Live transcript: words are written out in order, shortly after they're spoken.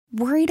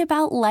Worried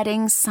about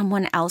letting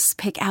someone else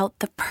pick out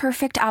the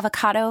perfect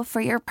avocado for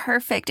your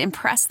perfect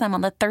impress them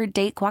on the third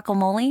date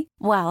guacamole?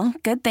 Well,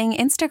 good thing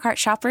Instacart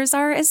shoppers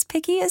are as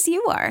picky as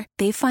you are.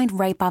 They find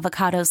ripe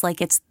avocados like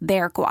it's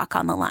their guac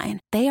on the line.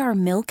 They are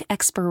milk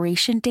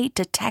expiration date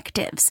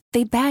detectives.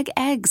 They bag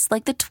eggs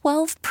like the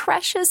 12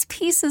 precious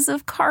pieces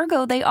of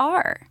cargo they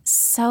are.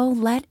 So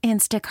let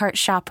Instacart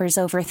shoppers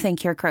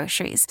overthink your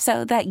groceries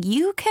so that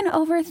you can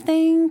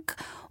overthink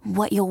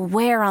what you'll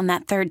wear on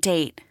that third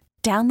date.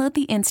 Download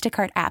the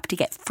Instacart app to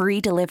get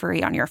free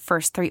delivery on your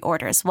first 3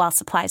 orders while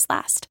supplies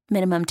last.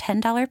 Minimum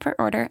 $10 per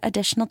order.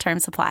 Additional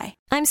terms apply.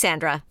 I'm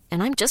Sandra,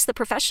 and I'm just the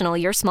professional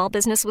your small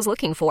business was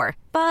looking for.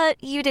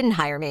 But you didn't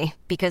hire me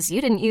because you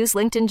didn't use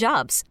LinkedIn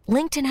Jobs.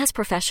 LinkedIn has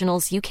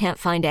professionals you can't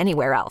find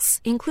anywhere else,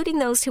 including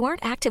those who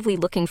aren't actively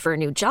looking for a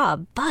new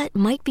job, but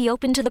might be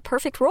open to the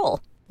perfect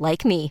role,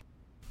 like me.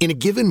 In a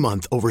given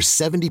month, over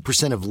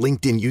 70% of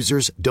LinkedIn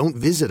users don't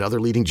visit other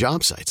leading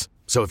job sites.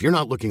 So if you're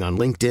not looking on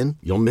LinkedIn,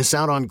 you'll miss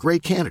out on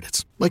great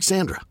candidates like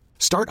Sandra.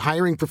 Start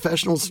hiring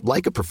professionals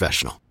like a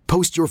professional.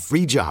 Post your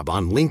free job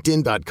on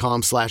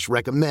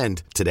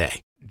linkedin.com/recommend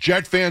today.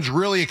 Jet fans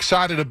really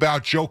excited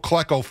about Joe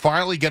Klecko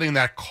finally getting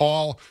that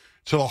call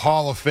to the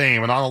Hall of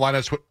Fame. And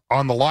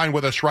on the line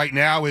with us right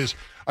now is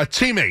a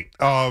teammate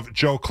of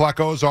Joe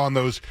Klecko's on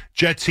those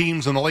Jet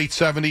teams in the late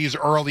 70s,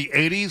 early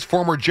 80s.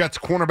 Former Jets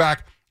cornerback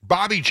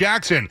Bobby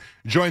Jackson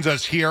joins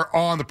us here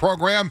on the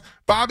program.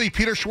 Bobby,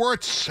 Peter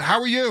Schwartz, how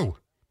are you?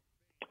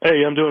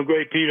 Hey, I'm doing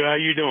great, Peter. How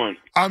you doing?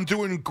 I'm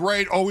doing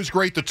great. Always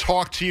great to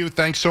talk to you.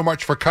 Thanks so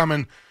much for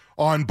coming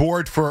on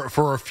board for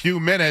a few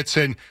minutes.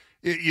 And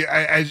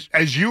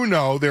as you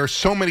know, there are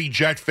so many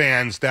Jet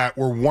fans that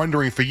were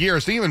wondering for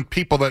years, even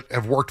people that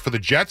have worked for the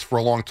Jets for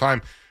a long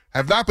time,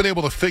 have not been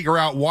able to figure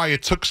out why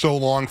it took so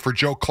long for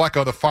Joe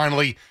Klecko to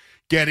finally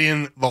get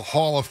in the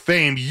Hall of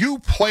Fame. You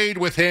played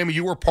with him.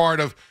 You were part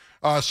of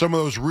some of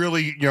those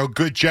really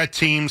good Jet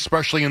teams,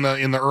 especially in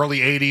the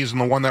early 80s and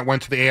the one that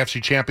went to the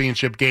AFC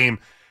Championship game.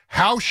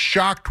 How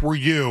shocked were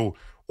you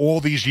all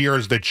these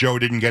years that Joe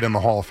didn't get in the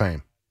Hall of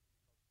Fame?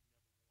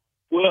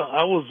 Well,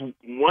 I was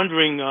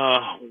wondering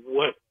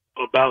what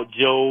about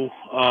Joe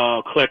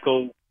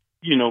Klecko,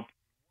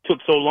 took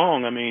so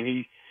long. I mean,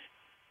 he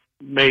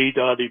made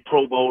the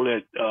Pro Bowl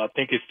at, I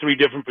think it's 3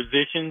 different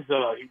positions.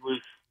 He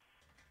was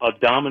a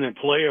dominant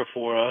player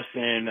for us,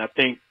 and I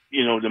think,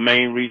 the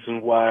main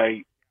reason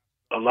why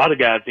a lot of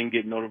guys didn't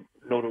get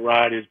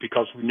notoriety is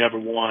because we never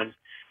won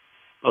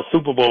a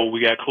Super Bowl.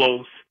 We got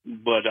close,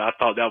 but I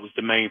thought that was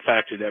the main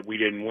factor that we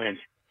didn't win.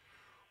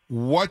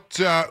 What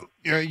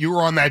you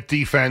were on that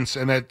defense,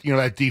 and that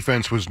that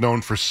defense was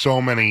known for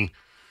so many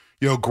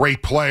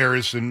great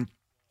players, and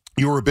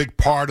you were a big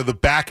part of the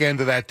back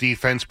end of that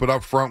defense. But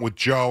up front with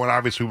Joe, and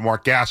obviously with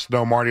Mark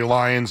Gastineau, Marty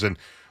Lyons, and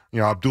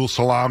Abdul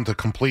Salam to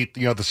complete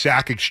the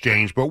sack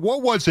exchange. But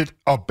what was it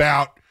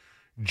about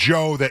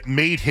Joe that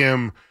made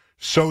him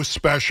so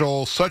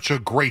special, such a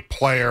great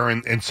player,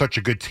 and such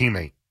a good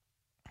teammate?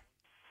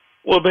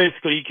 Well,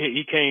 basically,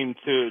 he came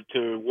to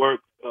work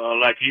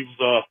like he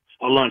was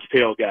a lunch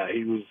pail guy.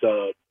 He was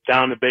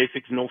down to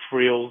basics, no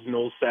frills,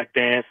 no sack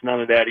dance, none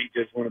of that. He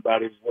just went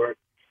about his work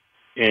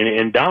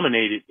and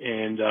dominated.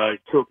 And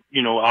took,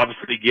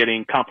 obviously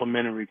getting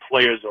complimentary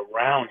players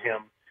around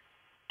him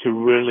to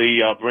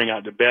really bring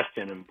out the best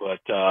in him. But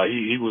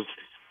he was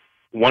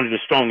one of the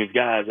strongest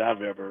guys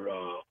I've ever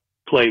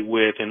played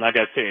with. And like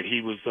I said, he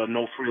was a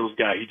no frills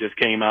guy. He just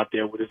came out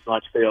there with his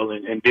lunch pail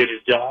and did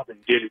his job and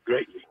did it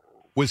greatly.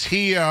 Was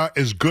he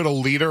as good a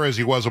leader as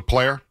he was a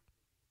player?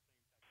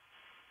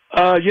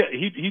 Yeah,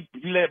 he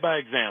led by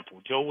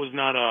example. Joe was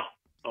not a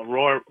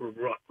rah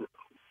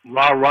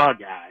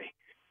guy.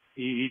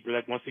 He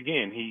like once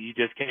again, he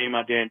just came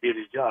out there and did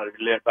his job.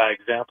 He led by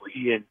example.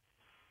 He and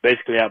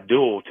basically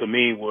Abdul, to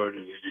me, were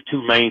the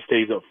 2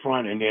 mainstays up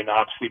front, and then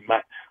obviously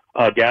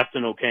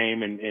Gastineau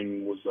came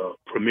and was a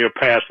premier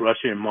pass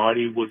rusher, and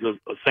Marty was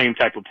a same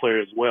type of player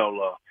as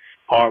well,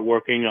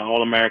 hardworking,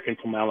 All-American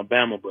from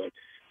Alabama,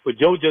 But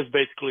Joe just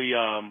basically,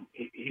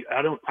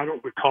 I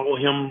don't recall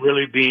him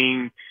really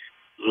being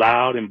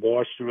loud and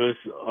boisterous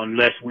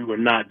unless we were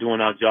not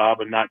doing our job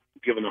and not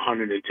giving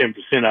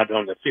 110% out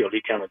on the field.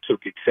 He kind of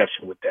took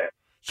exception with that.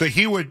 So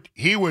he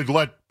would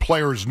let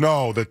players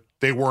know that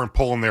they weren't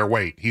pulling their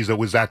weight. He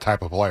was that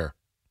type of player.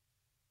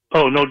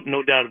 Oh,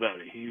 no doubt about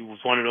it. He was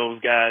one of those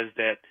guys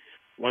that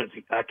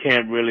I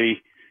can't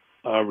really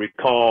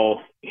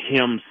recall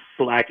him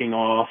slacking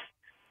off.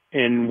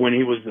 And when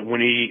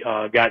he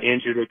got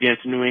injured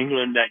against New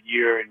England that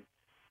year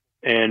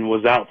and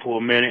was out for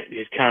a minute,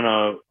 it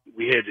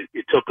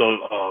took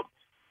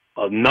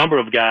a number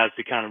of guys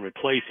to kind of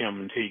replace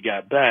him until he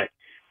got back.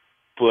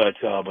 But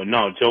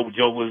no,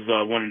 Joe was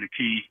one of the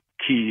key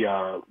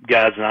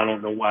guys, and I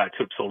don't know why it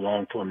took so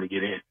long for him to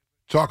get in.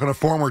 Talking to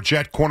former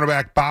Jet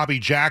cornerback Bobby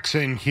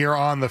Jackson here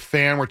on The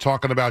Fan. We're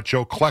talking about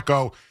Joe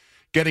Klecko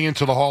getting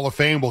into the Hall of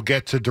Fame. We'll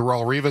get to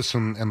Darrelle Revis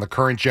and the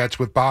current Jets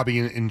with Bobby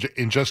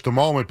in just a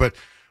moment. But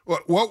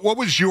what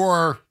was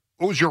your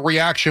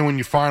reaction when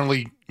you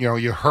finally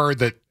you heard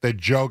that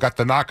Joe got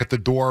the knock at the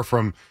door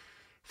from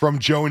from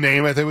Joe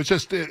Namath. It was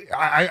just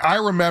I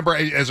remember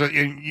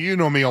and you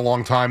know me a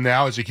long time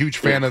now as a huge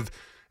fan of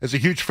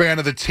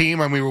the team,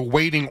 and we were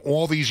waiting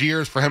all these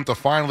years for him to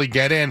finally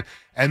get in,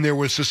 and there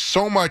was just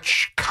so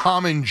much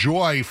common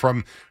joy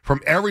from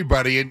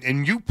everybody,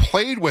 and you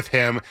played with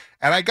him,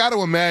 and I got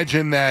to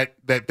imagine that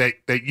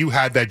you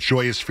had that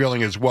joyous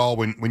feeling as well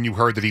when you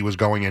heard that he was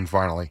going in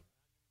finally.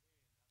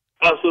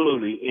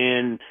 Absolutely,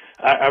 and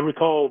I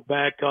recall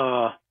back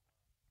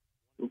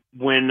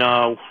when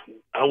I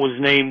was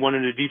named one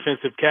of the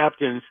defensive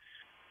captains.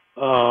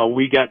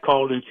 We got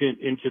called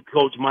into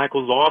Coach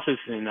Michael's office,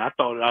 and I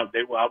thought I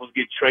was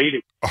getting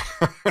traded.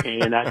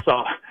 And I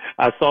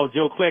saw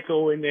Joe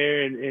Klecko in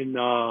there, and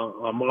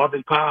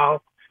Marvin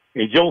Powell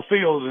and Joe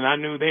Fields, and I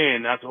knew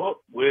then. I thought,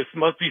 well, this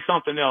must be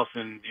something else,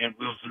 and it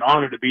was an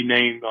honor to be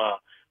named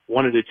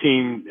one of the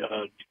team,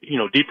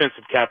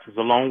 defensive captains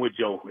along with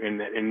Joe, and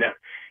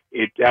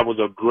that was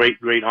a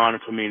great honor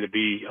for me to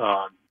be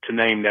to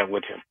name that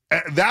with him.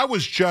 That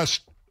was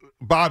just,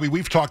 Bobby.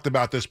 We've talked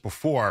about this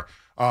before.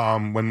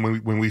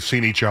 When we've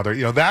seen each other,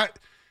 that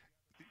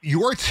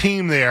your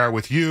team there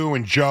with you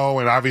and Joe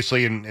and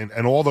obviously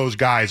and all those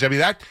guys. I mean,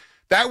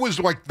 that was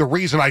like the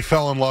reason I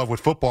fell in love with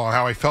football and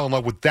how I fell in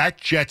love with that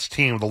Jets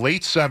team. The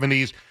late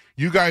 70s,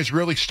 you guys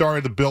really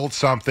started to build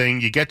something.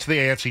 You get to the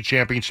AFC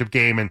Championship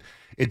game, and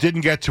it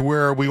didn't get to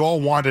where we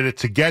all wanted it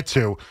to get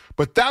to.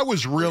 But that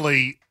was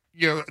really,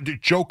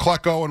 Joe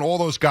Klecko and all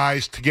those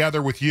guys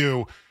together with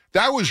you.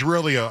 That was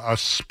really a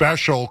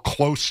special,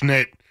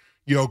 close-knit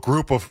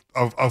group of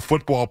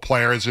football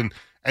players. And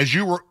as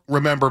you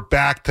remember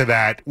back to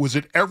that, was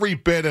it every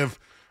bit of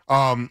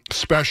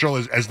special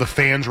as the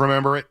fans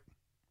remember it?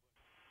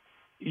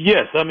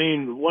 Yes. I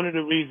mean, one of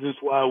the reasons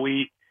why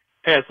we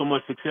had so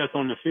much success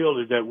on the field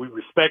is that we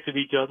respected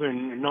each other,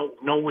 and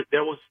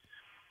there was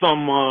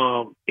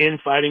some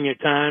infighting at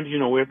times.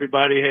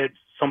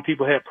 Some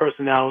people had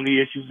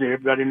personality issues, and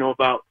everybody know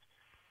about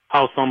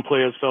how some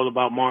players felt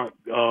about Mark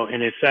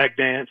and his sack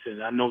dance,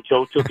 and I know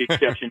Joe took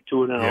exception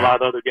to it, and a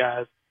lot of other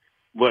guys.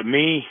 But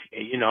me,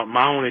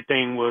 my only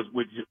thing was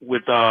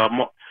with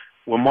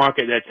Mark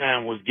at that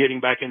time was getting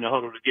back in the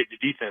huddle to get the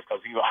defense,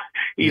 because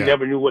he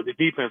never knew what the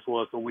defense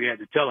was, so we had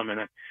to tell him, and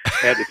I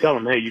had to tell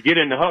him, hey, you get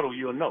in the huddle,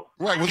 you'll know.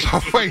 Right.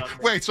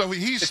 Wait. So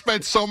he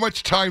spent so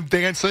much time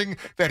dancing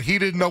that he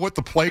didn't know what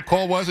the play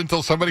call was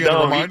until somebody had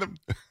to remind him?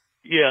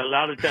 Yeah, a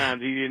lot of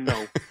times he didn't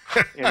know,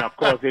 and of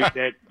course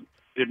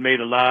it made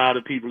a lot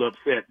of people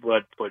upset,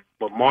 but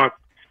Mark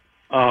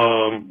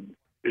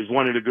is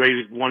one of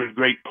the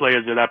great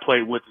players that I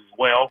played with as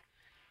well,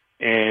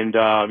 and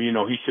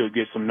he should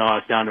get some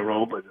nods down the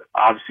road. But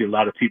obviously, a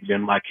lot of people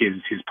didn't like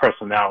his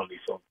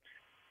personality, so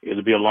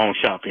it'll be a long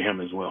shot for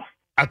him as well.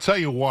 I'll tell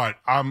you what,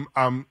 I'm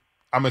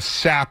a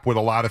sap with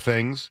a lot of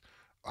things.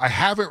 I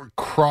haven't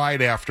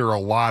cried after a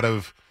lot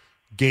of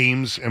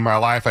games in my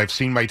life. I've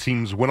seen my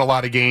teams win a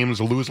lot of games,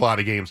 lose a lot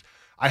of games.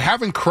 I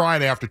haven't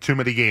cried after too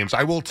many games.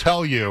 I will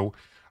tell you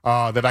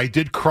that I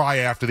did cry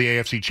after the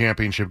AFC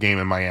Championship game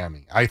in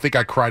Miami. I think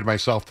I cried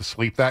myself to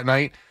sleep that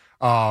night.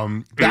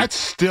 That's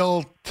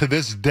still, to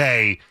this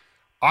day,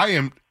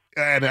 and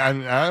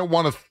I don't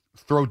want to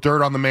throw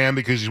dirt on the man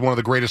because he's one of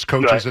the greatest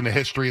coaches in the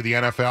history of the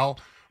NFL,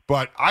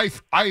 but I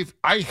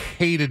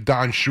hated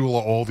Don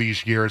Shula all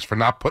these years for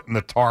not putting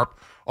the tarp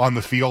on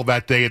the field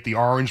that day at the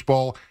Orange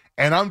Bowl.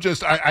 And I'm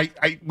just,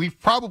 we've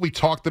probably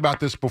talked about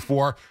this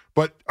before,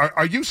 but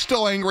are you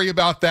still angry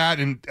about that?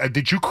 And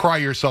did you cry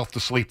yourself to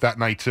sleep that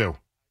night too?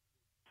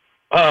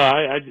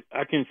 I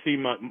can see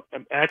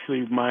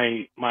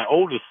my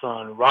oldest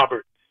son,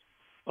 Robert,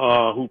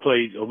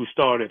 who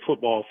started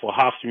football for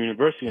Hofstra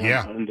University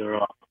under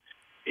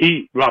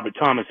Robert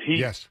Thomas.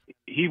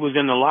 He was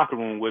in the locker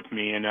room with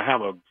me, and I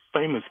have a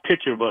famous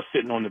picture of us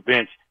sitting on the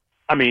bench.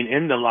 I mean,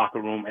 in the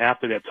locker room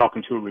after that,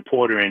 talking to a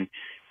reporter,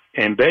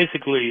 and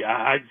basically,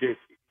 I just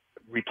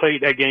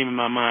replayed that game in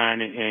my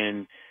mind,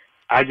 and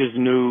I just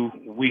knew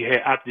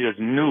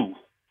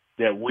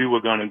that we were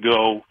going to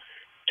go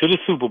to the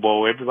Super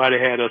Bowl. Everybody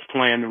had us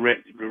playing the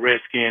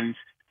Redskins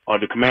or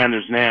the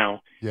Commanders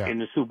now in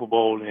the Super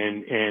Bowl,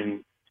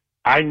 and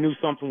I knew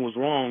something was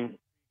wrong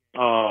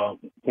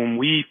when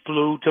we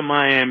flew to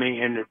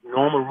Miami. And the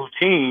normal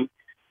routine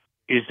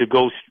is to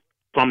go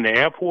from the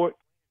airport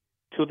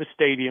to the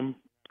stadium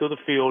to the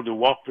field, to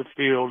walk the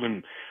field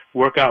and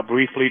work out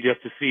briefly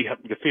just to see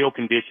the field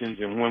conditions.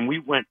 And when we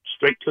went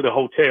straight to the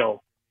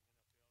hotel,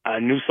 I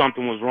knew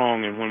something was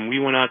wrong. And when we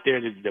went out there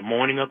the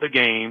morning of the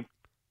game,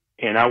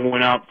 and I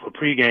went out for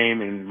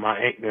pregame, and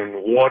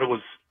the water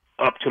was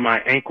up to my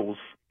ankles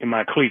in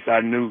my cleats,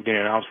 I knew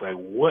then. I was like,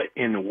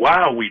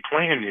 why are we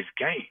playing this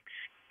game?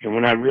 And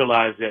when I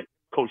realized that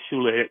Coach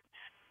Shula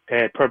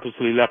had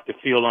purposely left the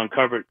field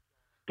uncovered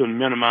to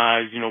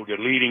minimize, the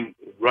leading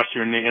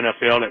rusher in the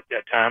NFL at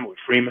that time with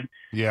Freeman.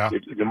 Yeah.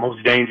 The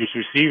most dangerous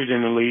receivers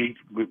in the league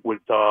with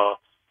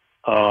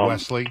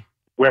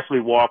Wesley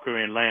Walker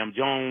and Lamb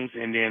Jones,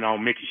 and then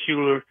Mickey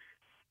Schuler.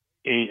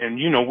 And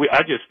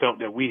I just felt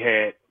that we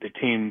had the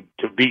team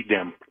to beat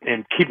them.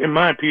 And keep in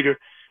mind, Peter,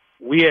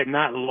 we had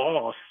not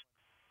lost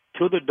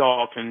to the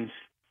Dolphins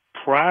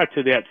prior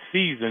to that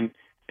season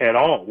at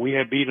all. We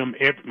had beat them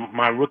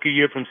my rookie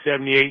year from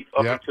 78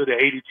 up until the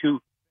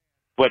 82,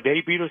 but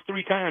they beat us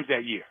 3 times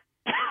that year.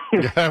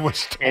 Yeah, it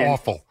was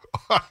awful.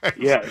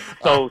 Yeah,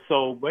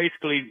 so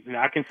basically,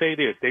 I can say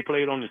this: they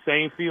played on the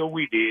same field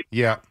we did.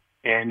 Yeah.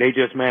 And they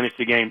just managed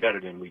the game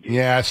better than we did.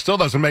 Yeah, it still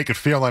doesn't make it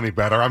feel any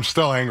better. I'm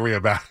still angry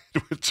about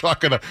it.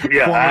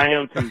 I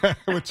am too.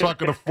 We're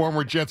talking to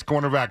former Jets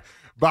cornerback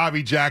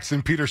Bobby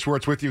Jackson. Peter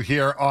Schwartz with you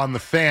here on The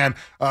Fan.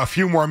 A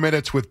few more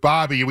minutes with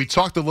Bobby. We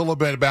talked a little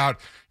bit about,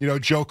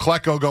 Joe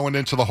Klecko going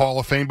into the Hall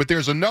of Fame, but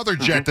there's another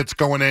Jet that's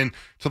going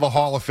into the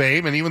Hall of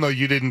Fame, and even though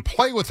you didn't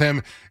play with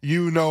him,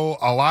 you know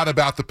a lot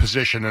about the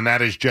position, and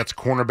that is Jets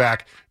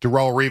cornerback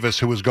Darrelle Revis,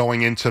 who is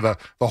going into the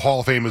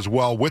Hall of Fame as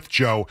well with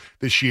Joe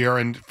this year.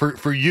 And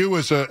for you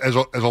as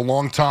a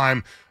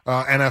long-time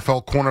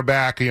NFL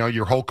cornerback,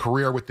 your whole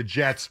career with the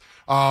Jets,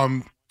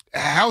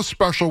 how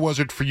special was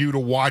it for you to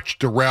watch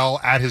Darrelle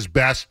at his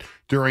best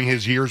during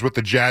his years with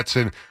the Jets,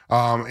 and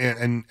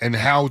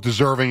how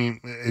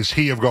deserving is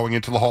he of going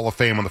into the Hall of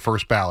Fame on the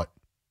first ballot?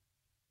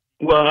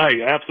 Well,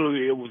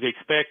 absolutely. It was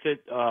expected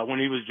when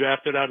he was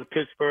drafted out of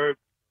Pittsburgh.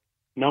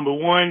 Number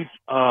one,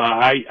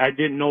 I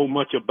didn't know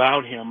much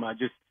about him. I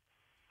just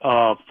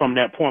from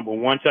that point, but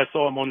once I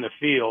saw him on the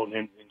field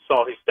and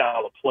saw his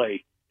style of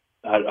play,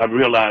 I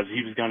realized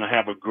he was going to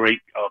have a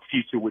great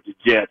future with the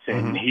Jets,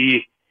 and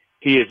he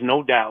is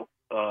no doubt,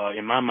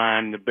 in my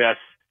mind, the best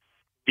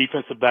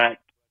defensive back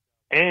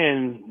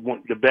and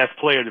the best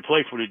player to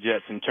play for the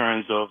Jets in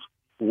terms of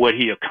what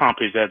he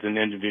accomplished as an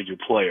individual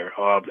player.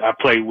 I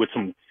played with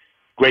some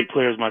great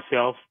players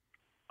myself.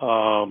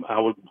 I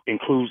would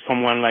include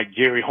someone like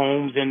Jerry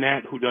Holmes in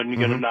that, who doesn't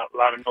get a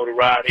lot of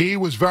notoriety. He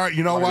was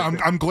very,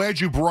 I'm glad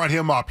you brought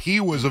him up. He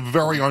was a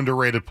very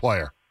underrated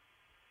player.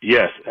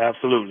 Yes,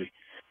 absolutely.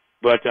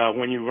 But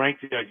when you rank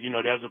it,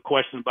 there's a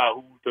question about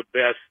who's the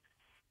best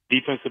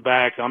defensive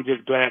backs. I'm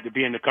just glad to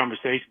be in the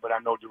conversation, but I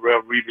know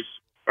Darrelle Revis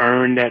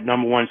earned that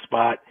number one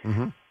spot.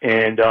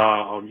 And,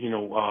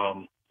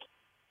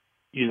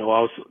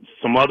 also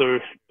some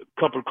other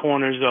couple of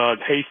corners,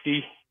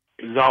 Hasty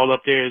is all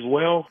up there as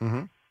well.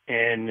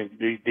 And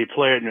the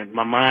player,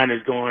 my mind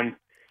is going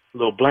a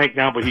little blank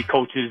now, but he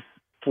coaches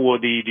for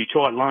the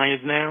Detroit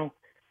Lions now.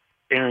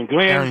 Aaron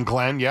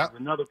Glenn, yeah.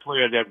 Another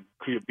player that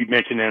could be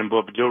mentioned in,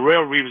 but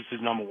Darrelle Revis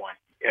is number one,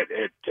 at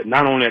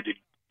not only at the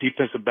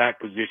defensive back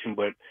position,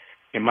 but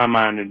in my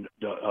mind,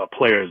 the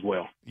player as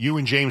well. You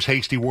and James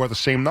Hasty wore the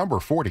same number,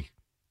 40.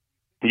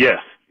 Yes.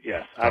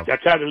 I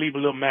tried to leave a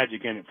little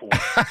magic in it for him.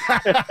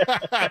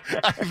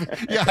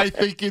 Yeah, I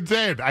think you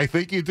did. I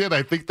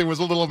think there was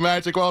a little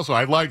magic also.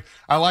 I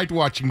liked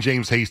watching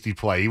James Hasty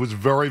play. He was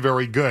very,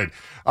 very good.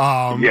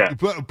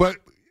 But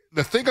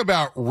the thing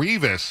about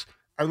Revis,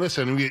 and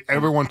listen,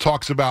 everyone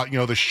talks about,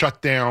 the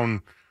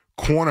shutdown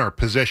corner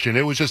position.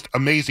 It was just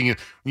amazing. When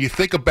you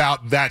think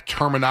about that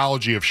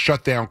terminology of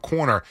shutdown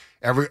corner,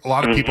 a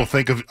lot of people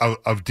think of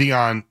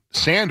Deion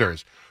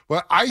Sanders.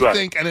 Well, I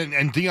think,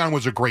 and Deion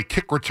was a great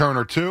kick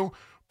returner too,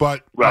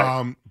 but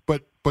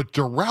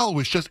Darrelle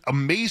was just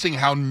amazing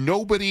how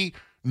nobody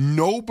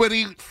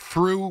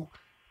threw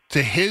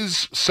to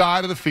his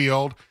side of the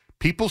field.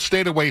 People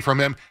stayed away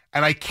from him,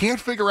 and I can't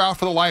figure out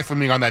for the life of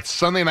me on that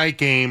Sunday night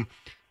game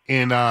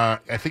in I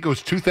think it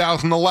was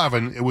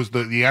 2011. It was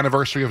the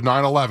anniversary of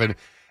 9/11,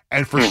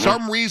 and for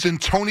some reason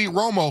Tony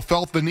Romo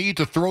felt the need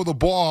to throw the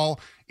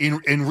ball in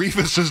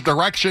Revis's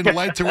direction,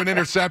 led to an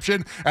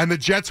interception, and the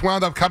Jets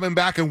wound up coming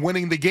back and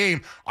winning the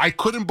game. I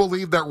couldn't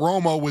believe that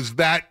Romo was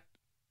that,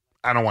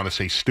 I don't want to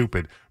say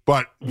stupid,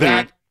 but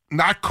that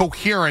not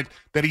coherent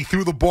that he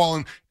threw the ball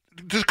in,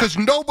 just because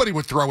nobody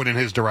would throw it in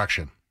his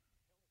direction.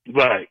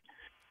 Right.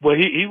 Well,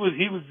 he was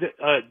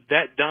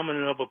that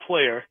dominant of a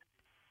player,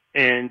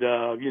 and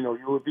you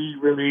would be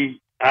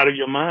really out of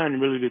your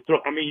mind really to throw.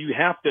 I mean, you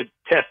have to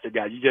test the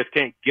guy. You just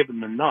can't give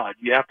him a nod.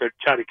 You have to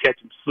try to catch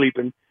him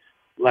sleeping,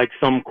 like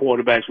some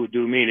quarterbacks would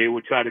do me. They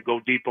would try to go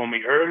deep on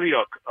me early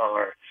or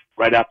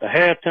right after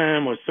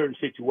halftime or certain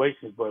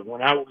situations. But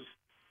when I was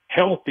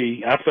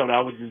healthy, I felt I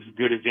was as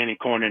good as any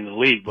corner in the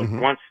league. But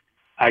once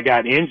I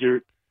got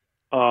injured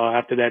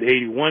after that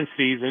 81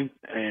 season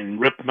and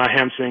ripped my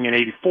hamstring in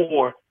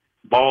 84,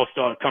 balls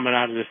started coming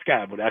out of the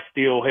sky. But I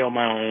still held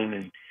my own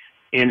and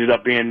ended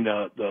up being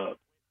the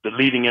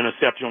leading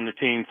interception on the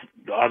team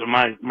out of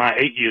my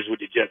 8 years with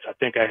the Jets. I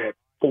think I had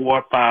 4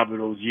 or 5 of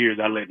those years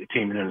I led the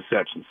team in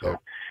interceptions. So,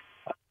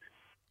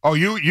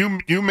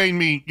 you made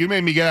me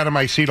get out of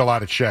my seat a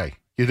lot at Shea.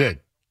 You did.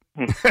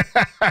 Hey,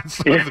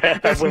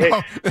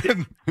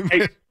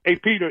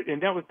 Peter,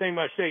 and that was the thing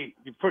about Shea.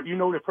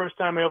 The first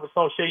time I ever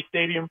saw Shea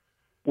Stadium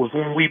was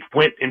when we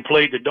went and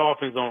played the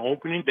Dolphins on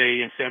opening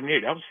day in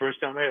 '78. That was the first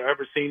time I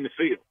ever seen the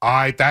field.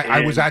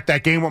 I was at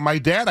that game with my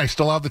dad. I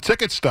still have the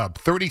ticket stub,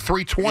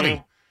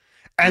 33-20.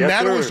 And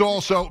that was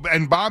also,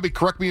 and Bobby,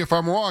 correct me if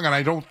I'm wrong, and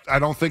I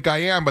don't think I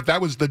am, but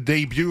that was the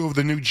debut of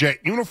the new Jet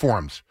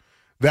uniforms.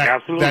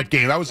 That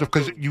game. That was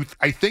because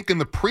I think in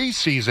the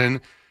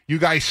preseason you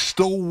guys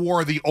still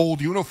wore the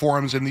old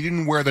uniforms and you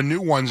didn't wear the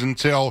new ones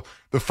until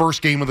the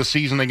first game of the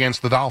season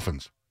against the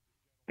Dolphins.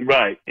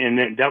 Right, and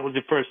then that was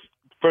the first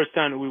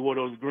time that we wore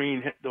those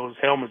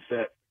helmets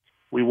that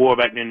we wore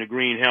back then, the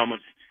green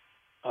helmets.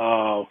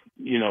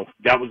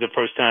 That was the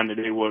first time that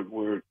they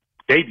were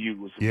debuted.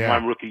 Was my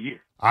rookie year.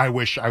 I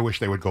wish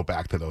they would go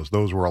back to those.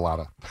 Those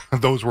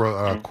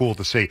were cool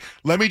to see.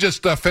 Let me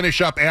just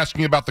finish up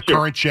asking about the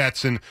current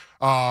Jets and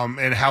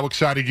how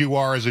excited you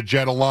are as a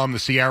Jet alum to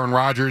see Aaron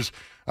Rodgers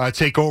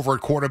take over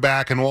at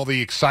quarterback and all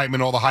the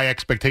excitement, all the high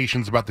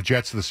expectations about the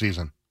Jets this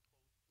season.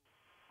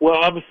 Well,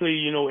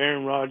 obviously,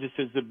 Aaron Rodgers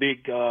is the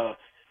big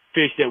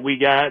fish that we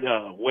got,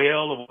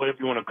 whale or whatever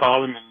you want to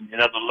call him, and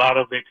there's a lot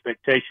of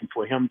expectation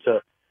for him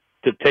to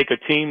take a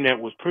team that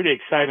was pretty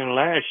exciting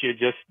last year.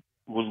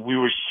 We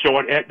were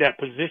short at that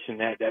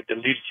position, at the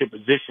leadership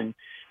position,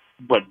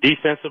 but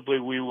defensively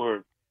we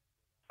were,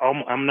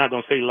 I'm not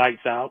going to say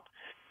lights out,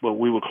 but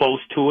we were close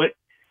to it.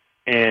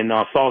 And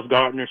Sauce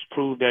Gardner's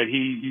proved that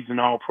he's an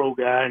all-pro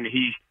guy, and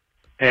he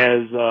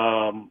has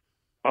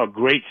a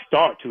great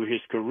start to his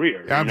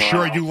career. I'm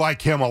sure you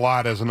like him a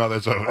lot as a fellow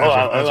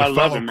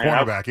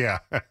cornerback.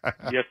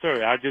 Yes,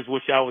 sir. I just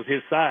wish I was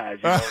his size,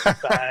 the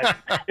size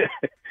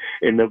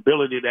and the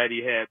ability that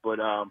he had. But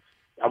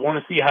I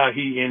want to see how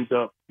he ends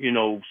up,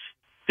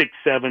 6,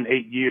 7,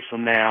 8 years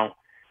from now,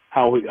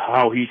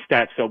 how he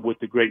stacks up with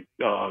the great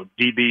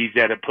DBs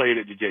that have played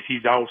at the Jets.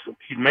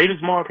 He's made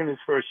his mark in his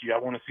first year. I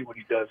want to see what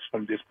he does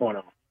from this point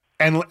on.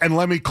 And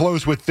let me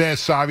close with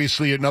this.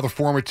 Obviously, another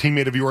former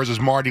teammate of yours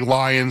is Marty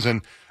Lyons,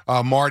 and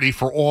Marty,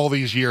 for all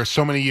these years,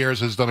 so many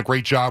years, has done a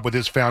great job with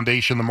his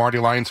foundation, the Marty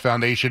Lyons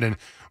Foundation. And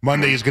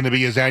Monday is going to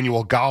be his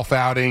annual golf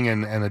outing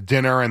and a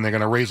dinner, and they're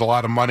going to raise a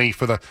lot of money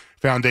for the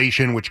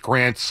foundation, which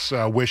grants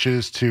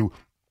wishes to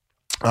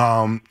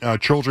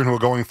children who are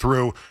going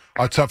through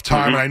a tough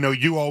time. And I know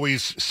you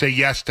always say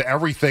yes to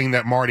everything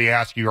that Marty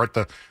asks you. You're at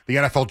the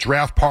NFL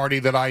draft party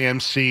that I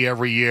MC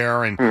every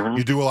year, and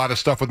you do a lot of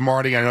stuff with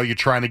Marty. I know you're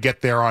trying to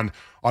get there on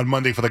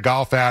Monday for the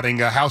golf outing.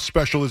 How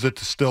special is it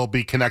to still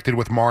be connected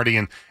with Marty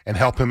and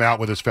help him out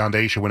with his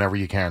foundation whenever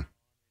you can?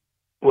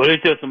 Well,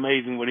 it's just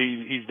amazing what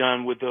he's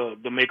done with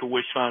the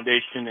Make-A-Wish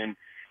Foundation and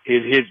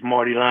his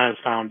Marty Lyons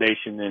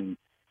Foundation, and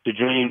the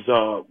dreams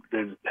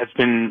that has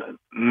been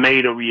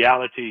made a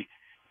reality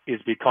is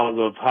because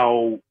of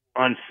how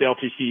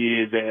unselfish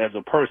he is as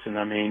a person.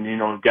 I mean,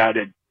 a guy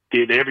that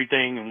did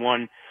everything and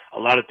won a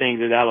lot of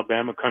things at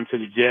Alabama, come to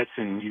the Jets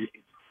and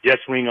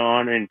Jets ring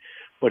on.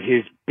 But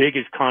his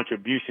biggest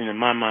contribution in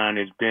my mind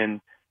has been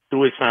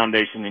through his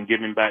foundation and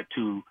giving back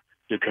to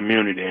the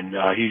community. And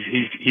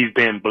he's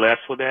been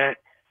blessed for that.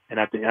 And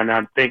I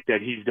think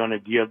that he's going to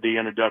give the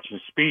introduction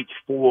speech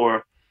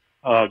for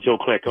Joe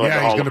Klecko.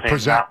 Yeah, he's going to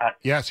present.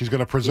 Yes, he's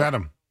going to present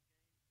him.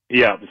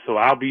 Yeah, so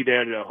I'll be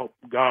there to,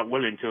 God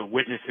willing, to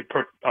witness it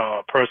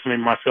personally.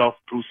 Myself,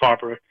 Bruce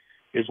Harper,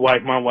 his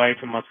wife, my wife,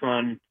 and my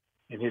son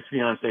and his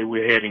fiance.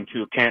 We're heading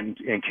to Canton,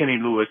 and Kenny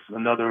Lewis,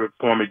 another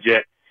former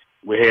Jet.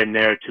 We're heading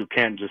there to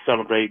Canton to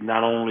celebrate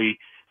not only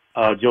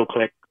Joe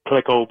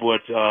Klecko,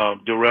 but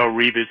Darrelle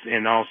Revis,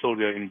 and also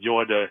to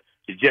enjoy the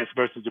Jets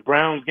versus the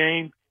Browns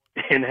game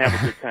and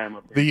have a good time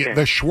up there.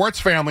 The Schwartz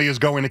family is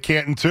going to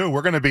Canton too.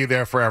 We're going to be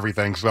there for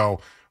everything. So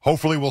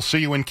hopefully we'll see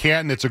you in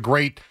Canton. It's a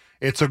great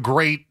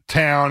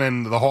town,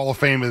 and the Hall of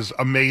Fame is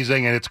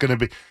amazing, and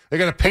they're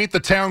going to paint the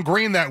town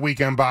green that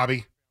weekend,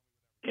 Bobby.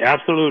 Yeah,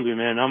 absolutely,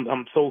 man.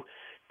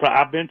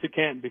 I've been to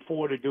Canton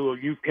before to do a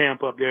youth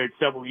camp up there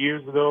several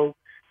years ago,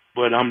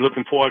 but I'm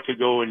looking forward to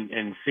go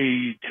and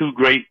see two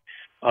great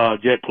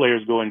Jet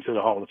players go into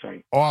the Hall of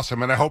Fame.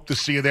 Awesome, and I hope to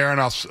see you there,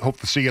 and I'll hope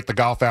to see you at the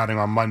golf outing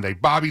on Monday.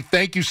 Bobby,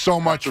 thank you so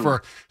much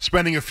for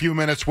spending a few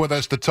minutes with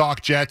us to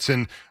talk Jets,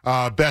 and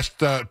best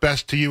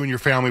to you and your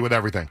family with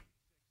everything.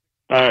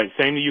 All right,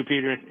 same to you,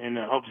 Peter, and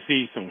hope to see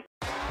you soon.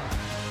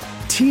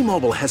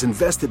 T-Mobile has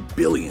invested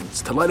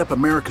billions to light up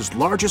America's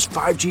largest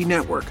 5G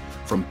network,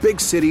 from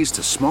big cities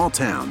to small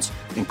towns,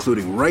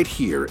 including right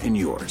here in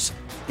yours.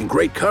 And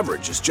great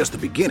coverage is just the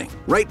beginning.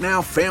 Right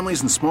now, families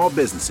and small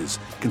businesses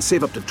can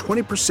save up to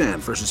 20%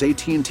 versus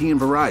AT&T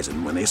and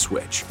Verizon when they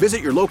switch.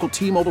 Visit your local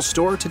T-Mobile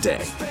store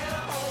today.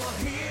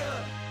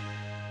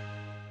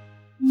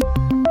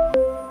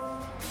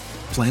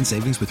 Plan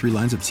savings with 3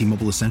 lines of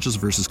T-Mobile Essentials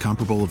versus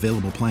comparable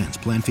available plans.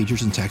 Plan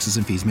features and taxes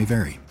and fees may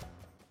vary.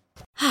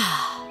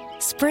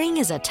 Spring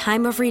is a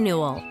time of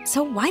renewal,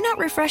 so why not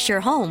refresh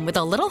your home with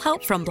a little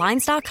help from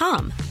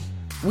Blinds.com?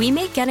 We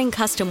make getting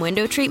custom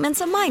window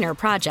treatments a minor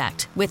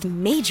project with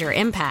major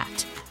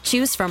impact.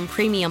 Choose from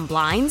premium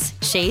blinds,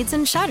 shades,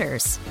 and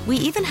shutters. We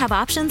even have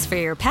options for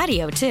your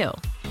patio, too.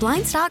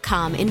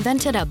 Blinds.com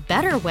invented a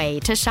better way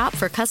to shop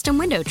for custom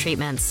window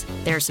treatments.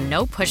 There's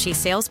no pushy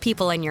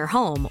salespeople in your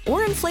home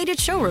or inflated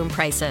showroom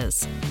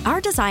prices.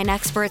 Our design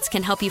experts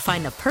can help you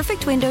find the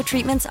perfect window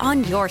treatments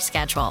on your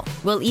schedule.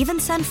 We'll even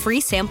send free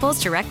samples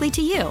directly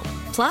to you.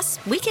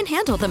 Plus, we can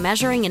handle the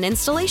measuring and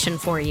installation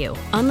for you.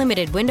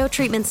 Unlimited window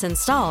treatments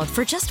installed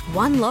for just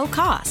one low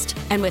cost.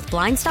 And with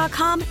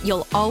Blinds.com,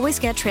 you'll always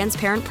get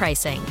transparent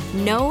pricing.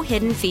 No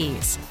hidden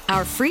fees.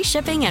 Our free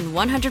shipping and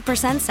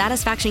 100%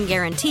 satisfaction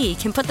guarantee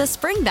can put the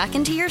spring back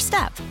into your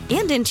step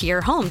and into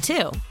your home,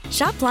 too.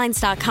 Shop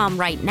Blinds.com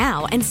right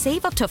now and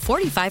save up to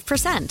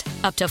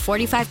 45%. Up to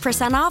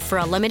 45% off for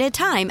a limited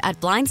time at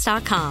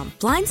Blinds.com.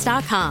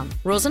 Blinds.com.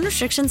 Rules and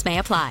restrictions may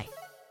apply.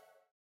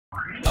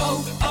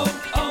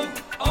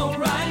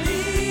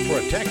 O'Reilly.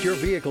 Protect your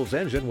vehicle's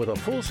engine with a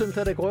full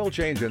synthetic oil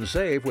change and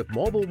save with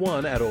Mobil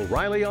 1 at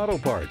O'Reilly Auto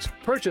Parts.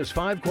 Purchase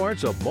 5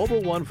 quarts of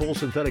Mobil 1 full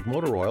synthetic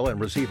motor oil and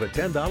receive a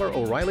 $10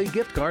 O'Reilly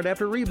gift card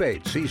after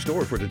rebate. See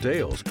store for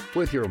details.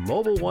 With your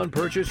Mobil 1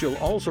 purchase, you'll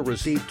also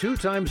receive 2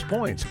 times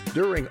points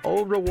during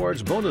O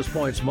Rewards Bonus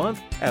Points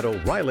Month at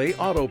O'Reilly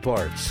Auto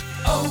Parts.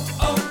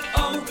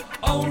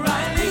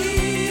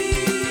 O'Reilly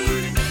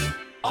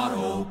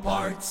Auto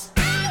Parts.